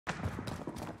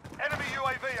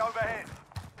UAV overhead.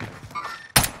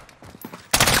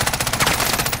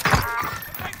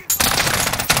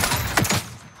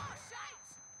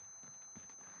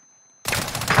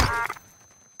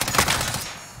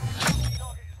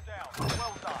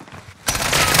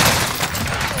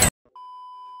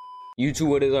 YouTube,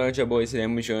 what is on, your boys? Today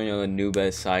I'm gonna be showing you the new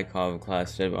best SYKOV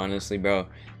class tip. Honestly, bro,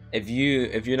 if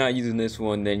you're not using this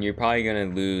one, then you're probably gonna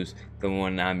lose the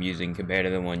one I'm using compared to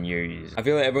the one you're using. I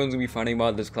feel like everyone's gonna be finding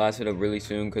about this class setup really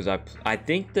soon because I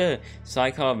think the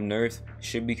SYKOV nerf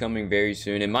should be coming very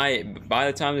soon. It might, by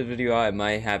the time this video out, it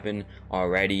might happen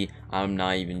already. I'm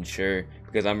not even sure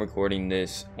because I'm recording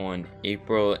this on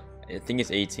April, I think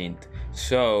it's 18th.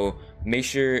 So make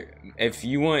sure if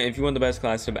you want the best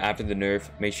class tip after the nerf,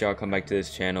 make sure I'll come back to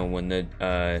this channel when the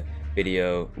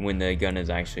when the gun is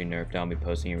actually nerfed. I'll be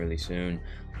posting it really soon.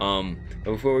 But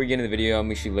before we get into the video,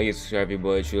 make sure you like and subscribe your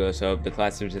boy, shoot us up. The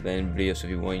class tips at the end of the video, so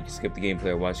if you want, you can skip the gameplay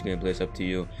or watch the gameplay. It's up to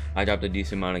you. I dropped a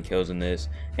decent amount of kills in this,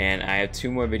 and I have 2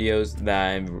 more videos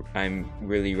that I'm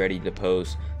really ready to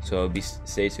post, so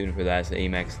stay tuned for that. It's the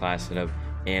AMAX class setup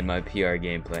and my PR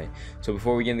gameplay. So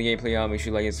before we get into the gameplay, y'all, make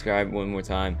sure you like and subscribe one more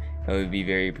time. That would be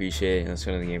very appreciated. Let's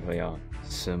start the gameplay, y'all.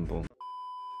 Simple.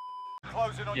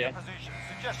 Closing on your position.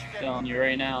 Suggest you get Telling you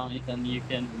right now, Ethan, you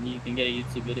can get a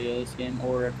YouTube video of this game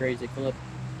or a crazy clip.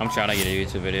 I'm trying to get a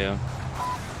YouTube video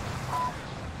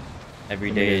every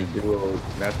day.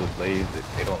 That's what slaves.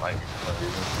 They don't like me for some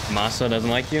reason. Masa doesn't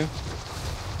like you?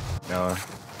 No.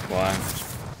 Why?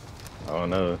 I don't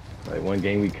know. Like one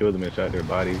game we killed them and shot their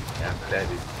body. After that,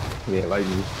 they didn't like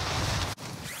me.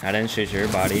 I didn't shoot your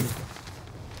body.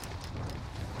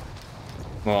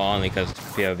 Well, only because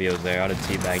POV was there. I'd have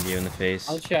teabagged you in the face.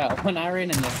 I'll chat when I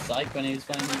ran in the psych when he was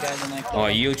playing you guys in that. Oh,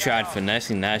 you tried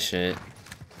finessing that shit.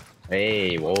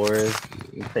 Hey, Wars,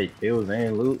 you take kills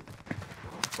and loot.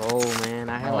 Oh man,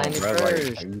 I had landed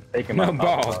first. Like, no,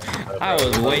 bro, I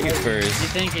was way first. You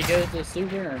think he goes to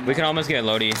super? Or We can almost get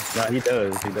Lodi. No, he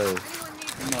does. He does.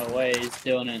 No way, he's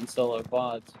doing it in solo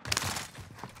quads.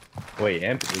 Wait,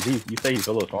 is he? You say he's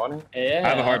solo spawning? Yeah. I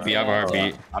have a heartbeat. I have a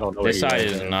heartbeat. I don't know. This side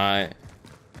is not.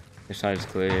 This side is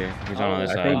clear. He's on the other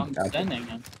side. I'm sending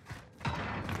him.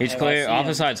 He's clear.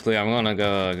 Office side's clear. I'm gonna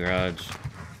go garage.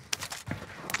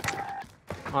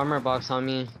 Armor box on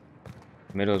me.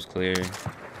 Middle's clear.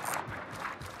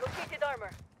 Located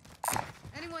armor.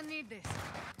 Anyone need this?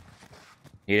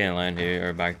 He didn't land here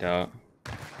or backed out.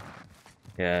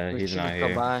 Yeah, he's not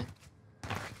here. By.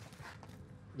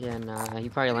 Yeah, nah. He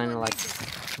probably landed like.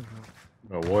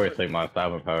 Bro, Warrior take my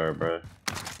stopping power, bro.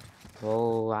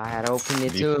 Oh, I had opened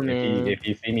it too, man. If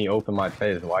you see me open my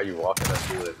chest, why you walking up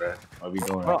to it, bro? What we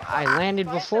doing? Bro, I landed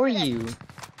before you.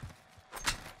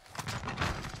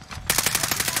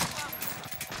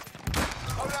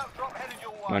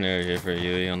 One area here for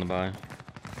you on the buy.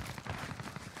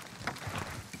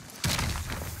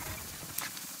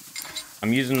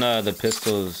 I'm using the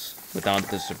pistols without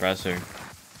the suppressor.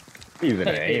 He's in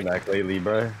an AMAC lately,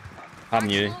 bro. I'm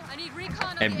muted.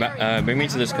 Hey, bring me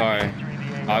to this car.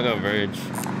 I'll go Verge.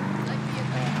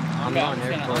 I'm on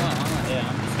airport. Yeah,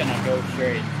 I'm just gonna go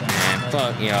straight. Man,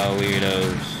 fuck y'all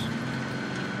weirdos.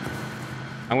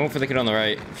 I'm going for the kid on the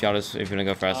right. If y'all if you're gonna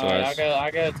go for SOS.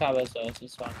 I'll go top SOS.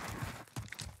 It's fine.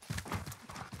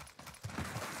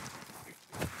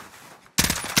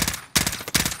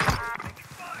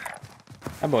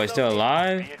 That boy's still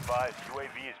alive?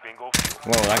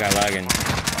 Whoa, that guy lagging.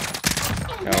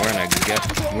 Yo,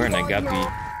 we're in a guppy.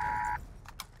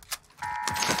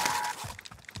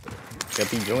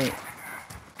 Guppy joint.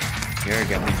 You're a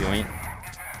guppy joint.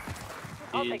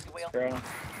 I'll take the wheel.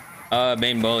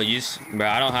 Main bullet, bro,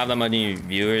 I don't have that many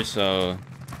viewers, so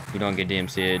you don't get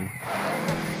DMC'd.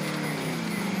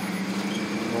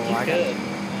 Oh, I got.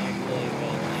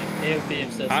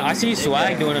 I see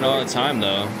Swag doing it all the time,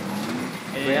 though.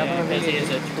 Yeah, because he has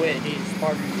a Twitch. He's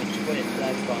partnered with Twitch.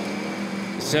 That's why.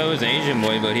 So is Asian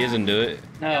boy, but he doesn't do it.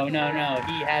 No.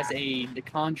 He has the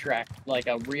contract, like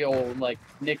a real, like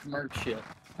Nick Merch shit.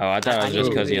 Oh, I thought it was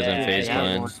just because he was in FaZe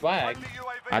Clan. Swag.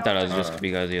 I thought it was just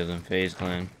because he was in FaZe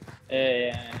Clan.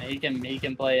 Yeah, he can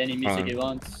play any music he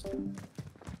wants.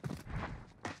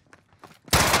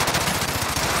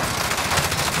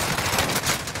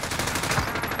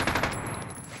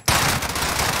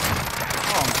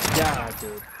 Yeah,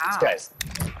 dude. How? Guys.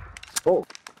 Oh.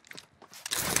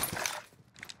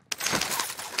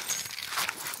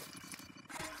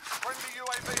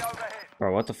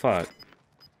 Bro, what the fuck?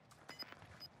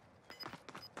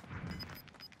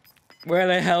 Where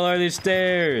the hell are these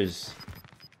stairs?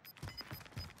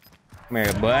 Come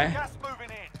here, boy.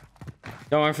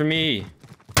 Don't run for me.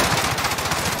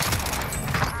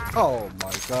 Oh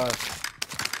my gosh.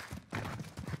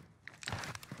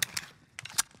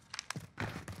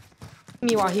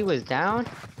 Me while he was down.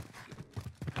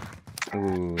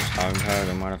 Ooh, talking about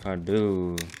it, what if I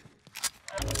do?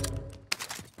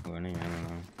 Oh, I don't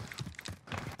know.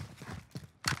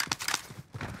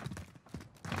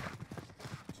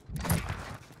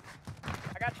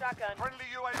 I got shotgun. Friendly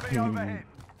UAV overhead.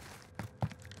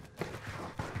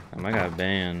 I got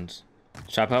bands.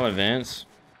 Should I pop advance?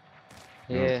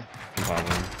 Yeah. I'm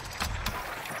popping.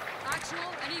 Actual,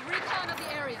 I need recon of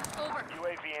the area. Over.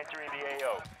 UAV entering the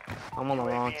AO. I'm on the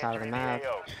wrong side of the map.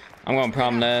 I'm going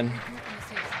promenade.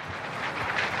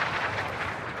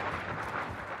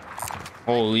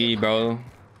 Holy, bro.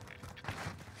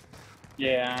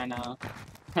 Yeah, I know.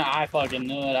 I fucking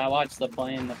knew it. I watched the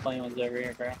plane. The plane was over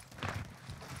here, bro.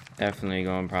 Definitely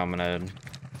going promenade.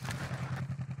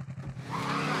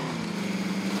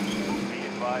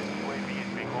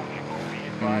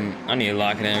 I need to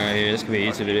lock it in right here. This could be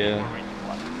a YouTube video.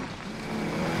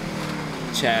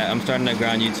 Chat, I'm starting to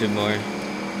grind YouTube more.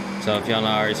 So if y'all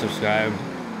not already subscribed,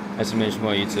 let's make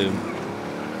more YouTube.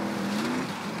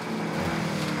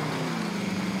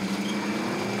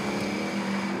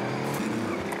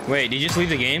 Wait, did he just leave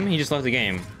the game? He just left the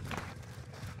game.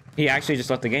 He actually just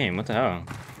left the game. What the hell?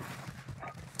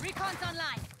 Recon's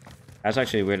online. That's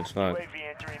actually weird as fuck. UAV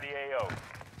entering the AO.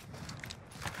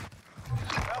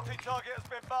 Bounty target has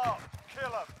been marked. Kill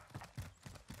him.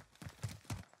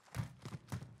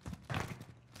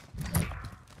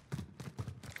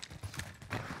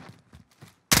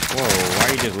 Whoa, why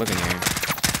are you just looking here?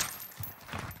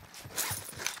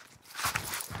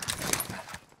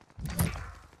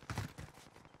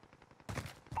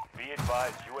 Be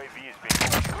advised, UAV is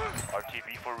being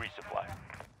RTB for resupply.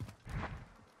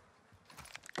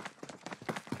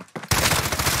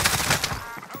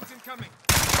 Incoming.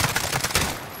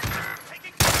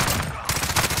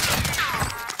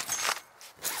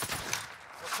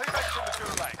 Your teammates in the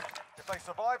gulag. If they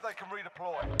survive, they can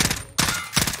redeploy.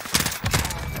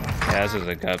 Yeah, this is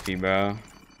a guppy, bro.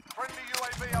 Friendly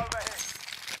UAV overhead.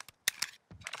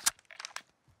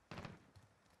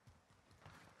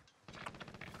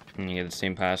 And you get the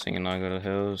same passing and not go to the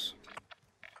hills.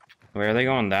 Where are they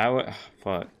going that way?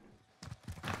 Fuck.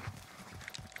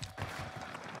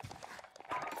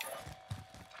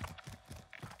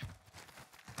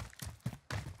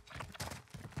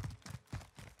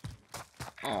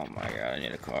 Oh my god, I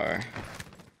need a car.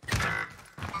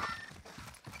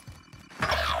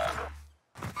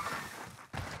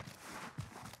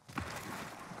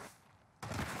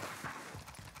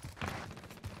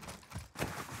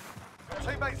 Your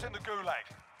teammates in the gulag.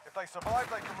 If they survive,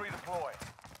 they can redeploy.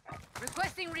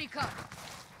 Requesting recon.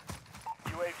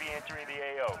 UAV entering the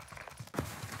AO.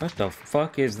 What the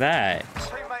fuck is that? Your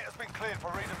teammate has been cleared for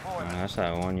Oh, redeployment. that's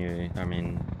that one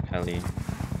heli.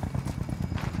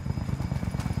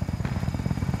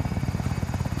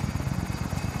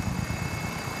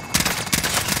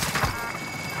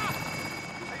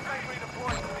 Teammate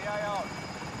redeployed to the AO.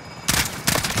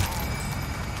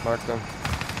 Mark them.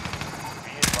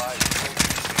 Be advised, UAV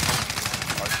is being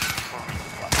RTB for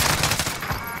resupply.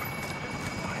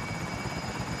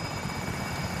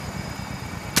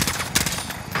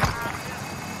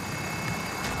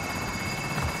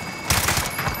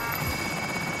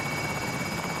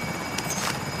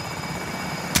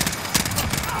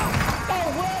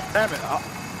 Damn it.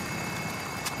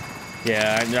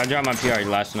 Yeah, I dropped my PR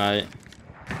last night.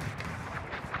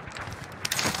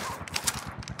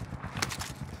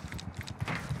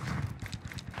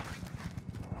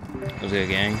 Was it a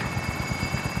gang?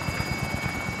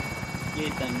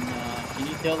 Ethan, can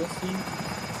you kill this team?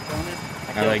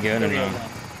 Are they good or no?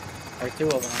 Or two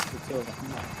of them, actually two of them.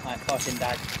 I fucking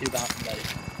died to two bouncing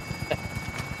buddies.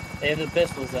 They have the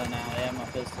pistols though now, they have my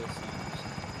pistols.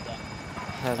 So.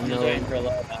 Have I'm just no. waiting for a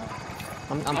load now.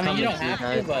 I'm I mean, coming you don't to you have to,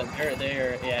 guys. but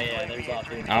yeah, there's a lot of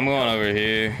people. I'm going over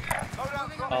here.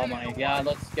 Oh my god,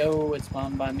 let's go, it's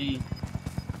fun by me.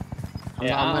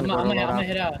 Yeah, I'm gonna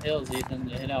hit out hills, Ethan,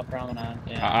 hit out promenade.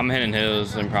 Yeah. I'm hitting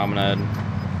hills and promenade.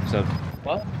 So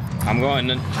What? I'm going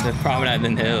to the promenade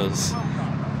and hills.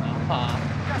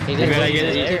 He You just better he get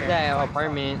just it. hit that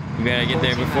apartment. You better get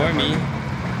there before me.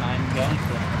 I'm going to.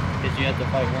 Because you have to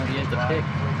fight one, you have to pick.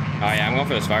 Oh yeah, I'm going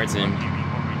for the fire team.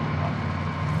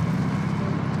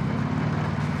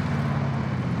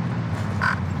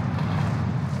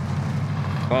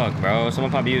 Fuck, bro.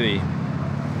 Someone pop Yui.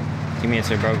 Give me a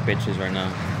broke bitches right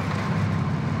now.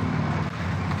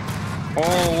 Oh,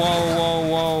 whoa, whoa,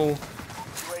 whoa.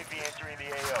 UAV entering the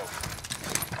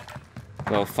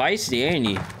AO. Well, feisty, ain't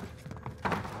he?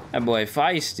 That boy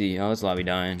feisty. Oh, this lobby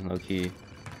dying, low key.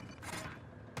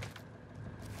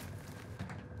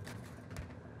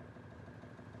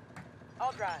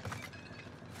 I'll drive.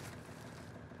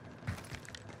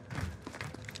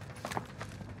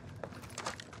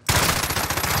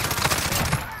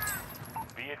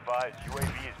 advised,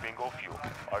 UAV is bingo fuel.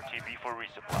 RTB for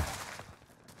resupply.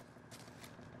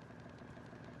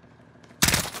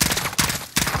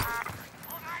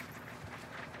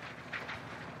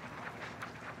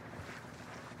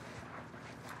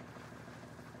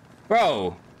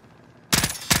 Bro,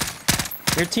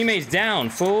 your teammate's down,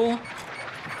 fool.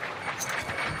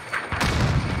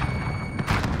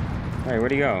 Hey,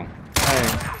 where'd he go?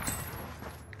 Hey.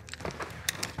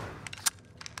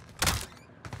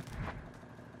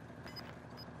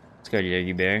 Let's go,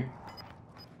 you bear.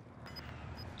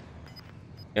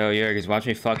 Yo, Jurgis, watch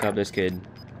me fuck up this kid.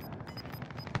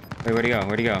 Wait, where'd he go?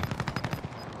 Where'd he go?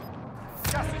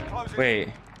 Gas is closing. Wait.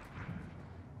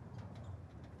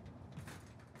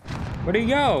 Where'd he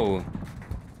go?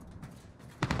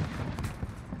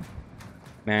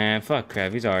 Man, fuck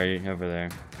crap. He's already over there.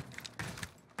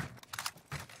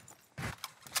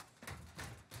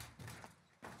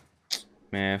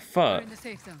 Man, We're fuck. in the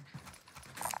safe zone.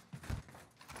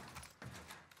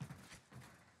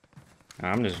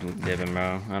 I'm just dipping,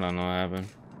 bro. I don't know what happened.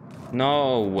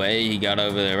 No way he got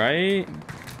over there, right?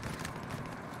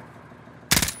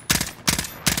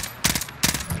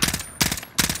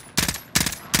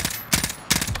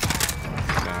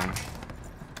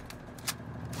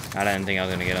 I didn't think I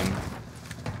was gonna get him.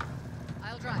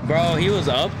 I'll drive. Bro, he was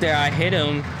up there. I hit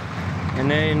him.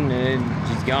 And then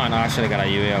he's gone. Oh, I should have got a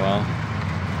UE. Well.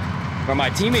 Bro,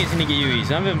 my teammates need to get UEs.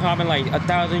 I've been popping like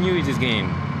 1,000 UEs this game.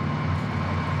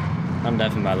 I'm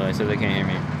deafened, by the way, so they can't hear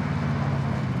me.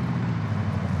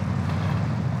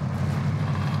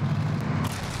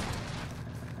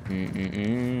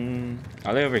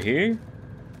 Are they over here?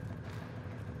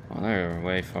 Oh, they're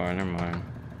way far. Never mind.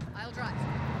 I'll drive.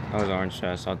 That was orange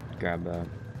chest. I'll grab that.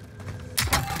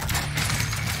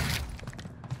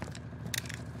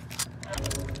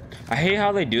 I hate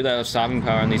how they do that with stopping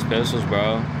power on these pistols,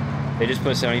 bro. They just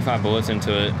put 75 bullets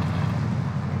into it.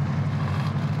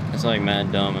 It's like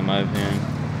mad dumb in my opinion.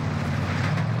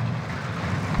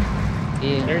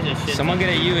 Yeah. There's a shit. Someone get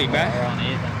a UE, bruh.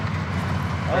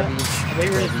 They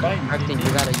were just fighting. Everything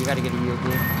you gotta get a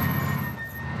UAV.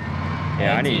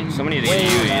 Yeah, I need. Somebody needs to get a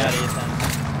UE.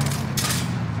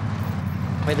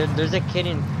 Wait, there's a kid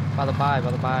in by the by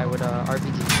with a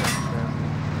RPG.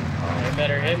 They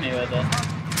better hit me with it.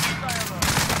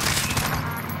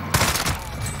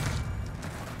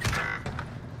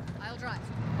 I'll drive.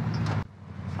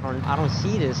 I don't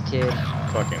see this kid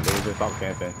Fucking loser, stop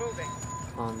camping.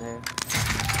 on there.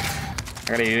 I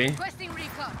got a UE. Requesting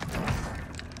recon.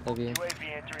 Maybe. UAV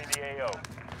entering the AO.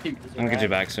 I'm gonna get you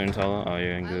back soon, Tolo. Oh,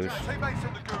 you're in Goose. Teammates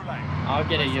in the gulag. I'll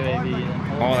get a UAV.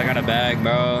 Then. Oh, I got a bag,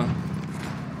 bro.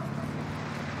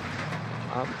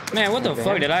 Man, what the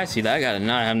fuck did I see? That guy did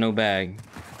not have no bag.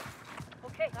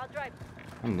 Okay, I'll drive.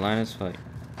 I'm blind as fuck.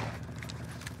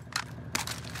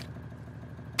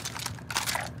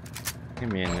 Get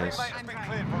me in this. Teammates have been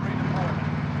cleared for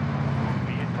redeployment.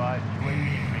 Be advised,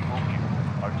 UAV is bingo fuel.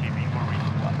 RTB for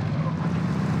resupply.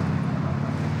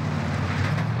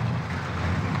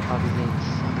 Probably getting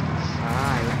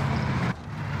fried.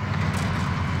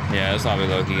 Yeah, this lobby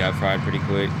Loki got fried pretty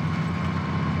quick.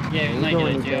 Yeah, we You might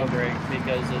going get a jailbreak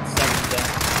because it's 7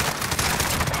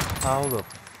 Hold up.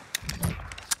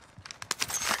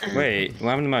 Wait, what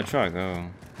happened to my truck? Oh.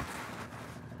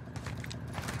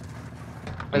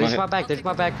 Wait, there's my back. There's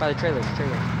my back by the trailer.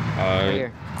 Right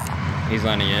here. He's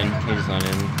landing in. He's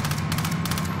landing in.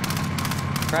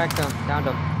 Cracked him. Downed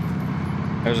him.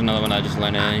 There's another one I just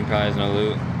landed in. He probably has no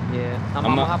loot. Yeah. I'm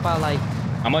gonna hop out like.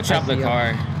 I'm gonna chop the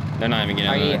car. They're not even getting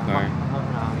out of the car.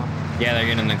 Yeah, they're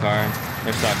getting in the car.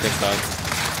 They're stuck. They're stuck.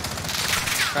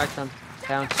 Cracked them.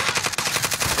 Down.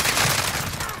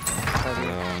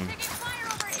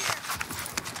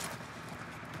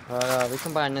 We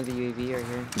can buy another UAV right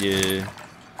here. Yeah.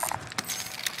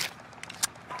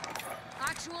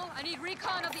 Actual, I need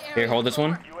recon of the area. Here, hold this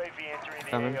one. UAV entering the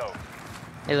Coming. AO.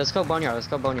 Hey, let's go boneyard.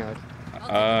 Alright.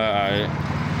 Alright.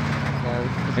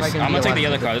 I'm gonna take the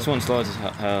other car. This one's slow as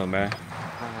hell, man.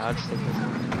 I'll just take this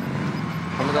one.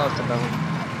 I'm gonna go with the bone.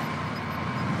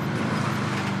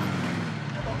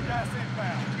 Got gas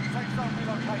inbound. Safe zone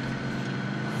relocated.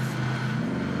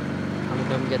 I'm gonna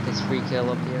go get this free kill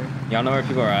up here. Y'all know where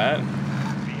people are at? Be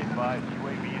advised,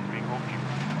 UAV is bingo fuel.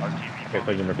 RTB for Can't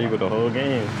taking the people the whole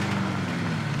game.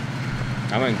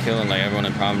 I've been killing like everyone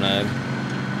in Promenade.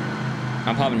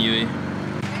 I'm popping UE.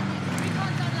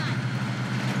 Recon's online.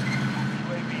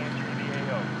 UAV entering the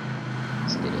AO.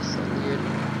 This kid is so weird.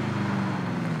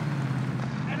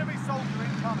 Enemy soldier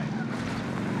incoming.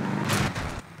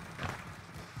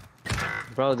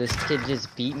 Bro, this kid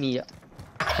just beat me up.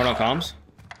 Hold on, comms.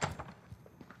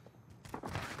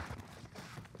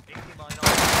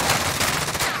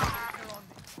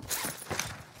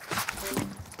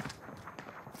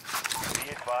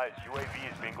 advised,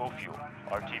 UAV is bingo fuel.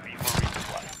 RTB for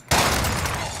resupply.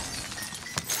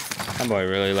 That boy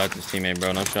really left his teammate,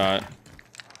 bro. No shot.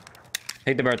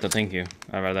 Take the Bertha, thank you.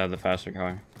 I'd rather have the faster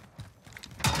car.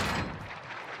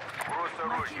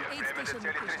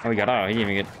 Oh, he got out. He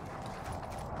didn't even get.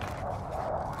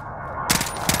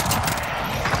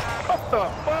 What the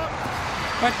fuck?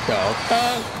 What the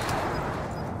fuck?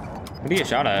 What did he get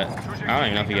shot at? I don't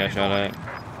even know if he got shot at.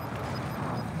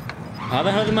 How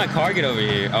the hell did my car get over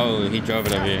here? Oh, he drove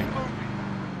it over here.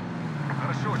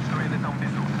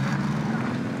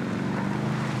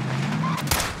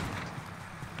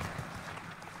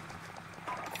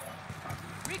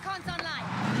 Recon's online.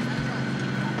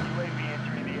 UAV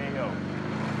entering the AO.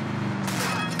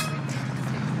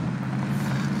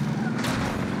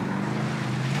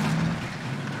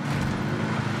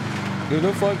 Who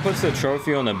the fuck puts the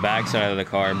trophy on the backside of the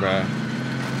car, bro?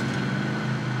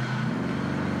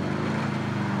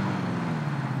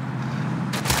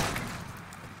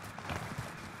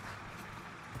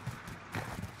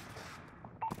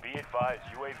 Be advised,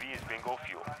 UAV is bingo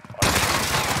fuel.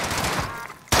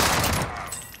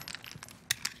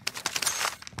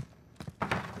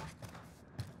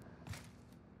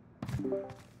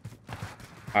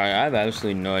 Alright, I have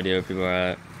absolutely no idea where people are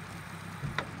at.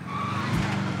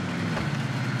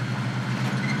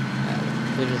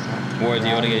 We just War, do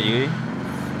you want to get you?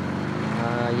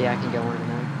 yeah, I can get one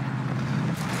tonight.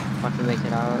 If I can make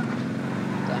it out.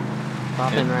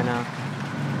 Pop in right now.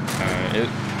 Alright,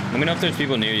 let me know if there's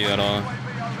people near you at all.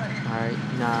 Alright,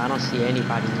 nah, I don't see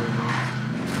anybody near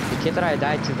me. The kid that I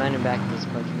died to landed back in this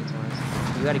budget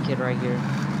twice. You got a kid right here.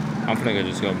 I'm gonna go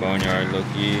just go boneyard, low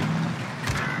key.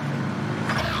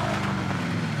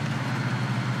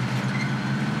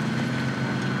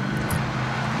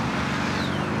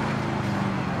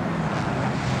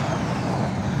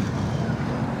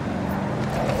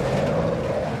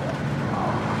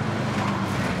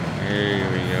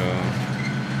 Here we go.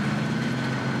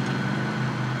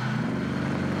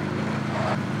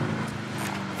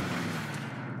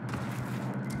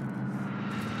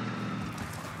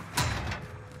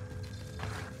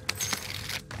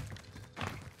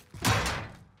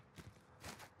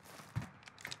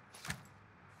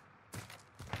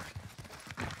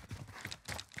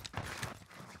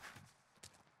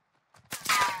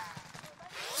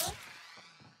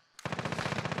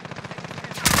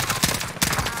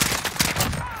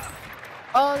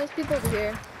 Oh, there's people over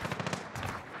here.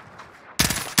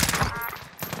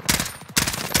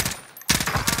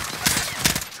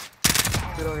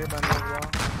 Get over here by me as well.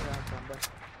 Yeah, come back.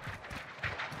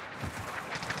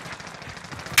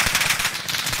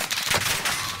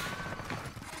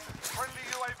 Friendly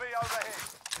UAV overhead.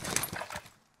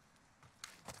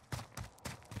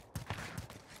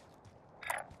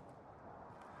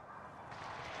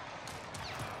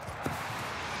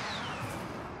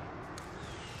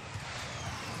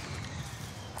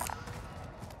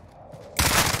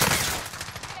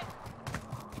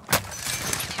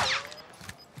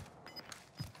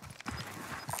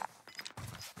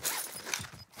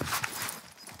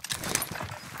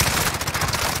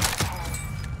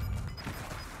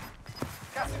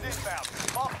 Gas is inbound.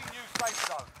 Marking new safe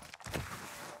zone.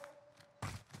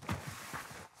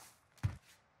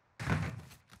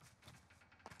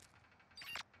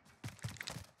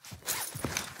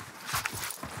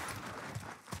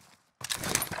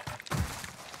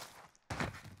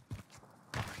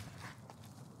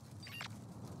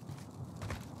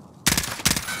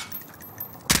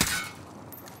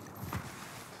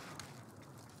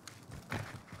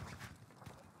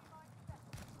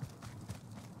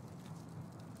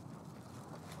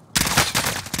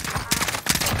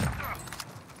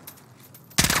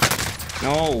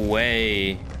 No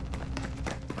way.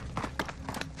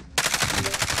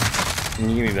 Can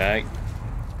you give me back?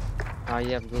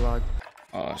 You have gulag.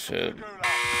 Oh shit. Gulag.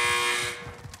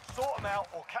 Sort them out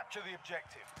or capture the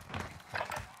objective.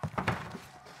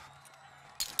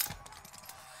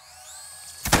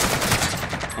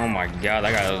 Oh my god,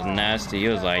 that guy was nasty. He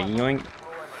was like, yoink.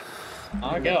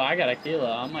 I'll go. I got a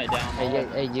kilo. I might down.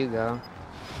 Hey, you go.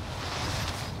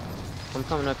 I'm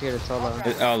coming up here to solo.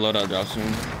 I'll load up drop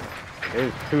soon.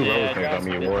 There's two Yeah, road things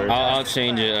on me, Ward. I'll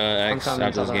change it X coming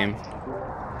after this solo. game.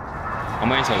 I'm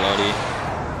waiting till Lodi.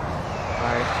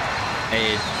 Alright.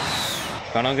 Hey,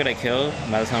 if I don't get a kill,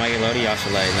 by the time I get Lodi, y'all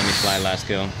should like let me slide last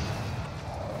kill.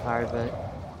 Alright, but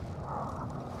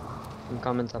I'm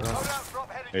coming solo.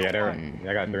 Yeah, they're.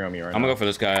 I got three on me right I'm gonna now. go for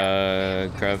this guy,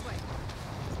 Krev.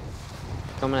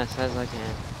 Coming as fast as I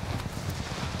can.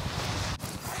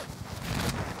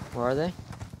 Where are they?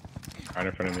 Right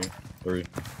in front of me. Three.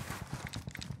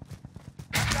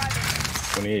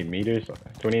 28 meters.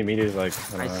 28 meters, like.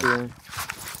 I see him.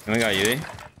 And we got you.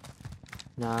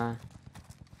 Nah.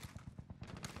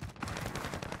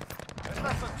 There's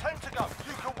less than 10 to go.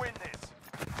 You can win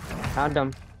this. Found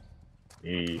him.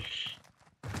 Yeesh.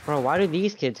 Bro, why do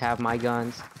these kids have my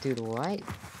guns? Dude, what?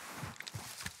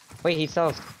 Wait, he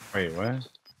sells. Wait, what?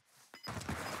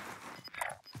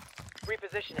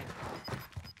 Repositioning.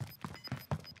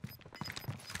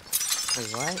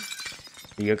 Wait, what?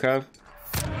 You go, Crab?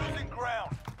 Losing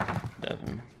ground.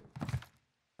 Definitely.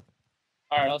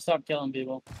 Alright, I'll stop killing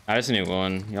people. I just need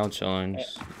one. Y'all chilling.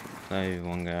 Just save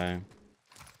one guy.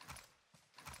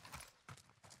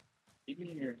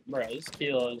 Bro, this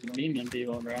kilo is beaming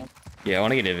people, bro. Yeah, I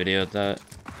want to get a video of that.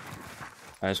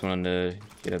 I just wanted to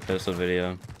get a pistol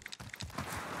video.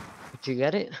 Did you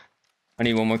get it? I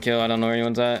need one more kill. I don't know where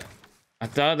anyone's at. I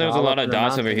thought there was a I'll lot up of in the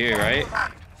dots over mountain. here, right? Stay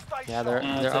Yeah, sharp. they're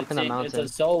No, it's up in the It's mountain. a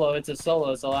solo. It's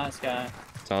the last guy.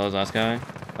 It's all those last guy.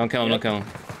 Don't kill him. Yep. Don't kill him.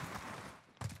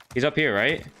 He's up here,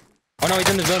 right? Oh no, he's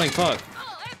in the building. Fuck.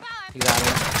 You got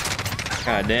him.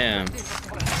 God damn.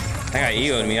 That guy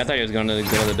EO'd me. I thought he was going to go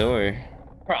to the door.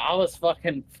 Bro, I was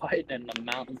fucking fighting in the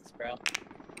mountains, bro.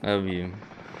 Love you.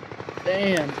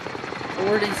 Damn.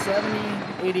 40,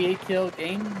 70, 88 kill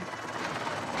game.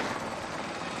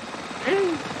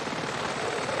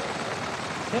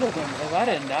 Could've been, if I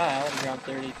didn't die, I would've dropped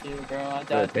 32, bro. I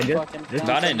died they too just- fucking If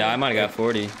I didn't die, I might have got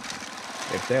 40.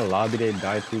 If they lobby, they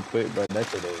die too quick, but that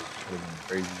shit is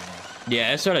crazy.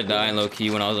 Yeah, it started dying low key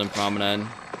when I was in Promenade.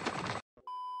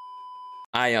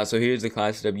 Alright, y'all, so here's the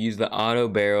class setup. Use the auto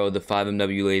barrel, the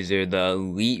 5MW laser, the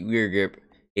elite rear grip,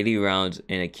 80 rounds,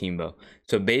 and akimbo.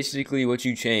 So basically, what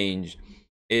you change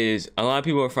is a lot of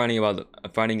people are finding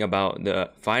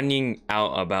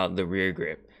out about the rear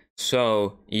grip.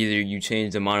 So either you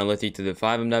change the monolithic to the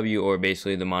 5MW or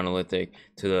basically the monolithic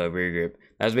to the rear grip.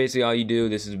 That's basically all you do.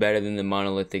 This is better than the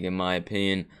monolithic in my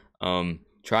opinion.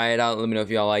 Try it out. Let me know if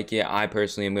y'all like it. I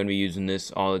personally am going to be using this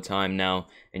all the time now.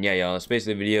 And yeah, y'all, that's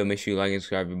basically the video. Make sure you like and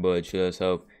subscribe if you would. Show us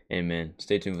help. And man,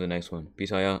 stay tuned for the next one.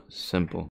 Peace out, y'all. Simple.